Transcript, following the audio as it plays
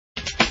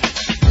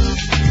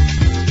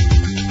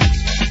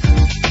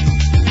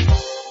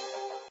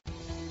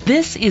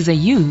This is a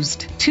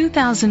used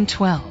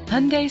 2012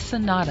 Hyundai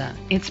Sonata.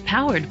 It's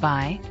powered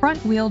by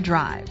front-wheel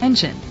drive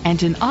engine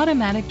and an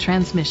automatic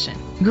transmission.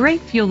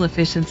 Great fuel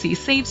efficiency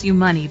saves you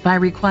money by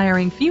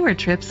requiring fewer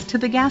trips to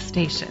the gas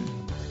station.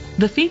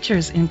 The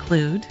features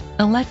include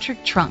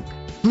electric trunk,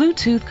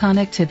 Bluetooth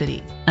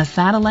connectivity, a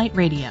satellite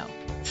radio,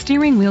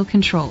 steering wheel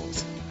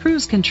controls,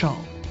 cruise control,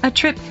 a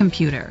trip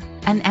computer,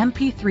 an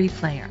MP3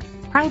 player,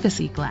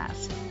 privacy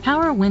glass,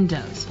 power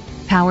windows,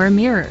 power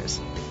mirrors.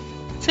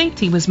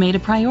 Safety was made a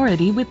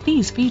priority with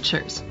these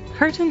features: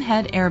 curtain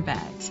head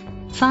airbags,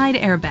 side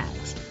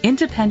airbags,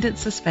 independent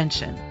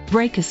suspension,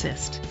 brake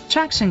assist,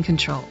 traction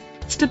control,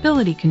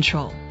 stability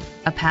control,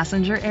 a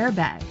passenger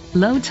airbag,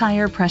 low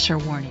tire pressure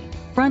warning,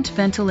 front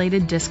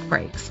ventilated disc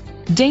brakes,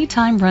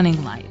 daytime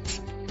running lights.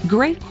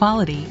 Great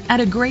quality at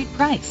a great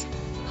price.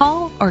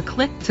 Call or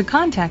click to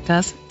contact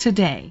us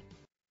today.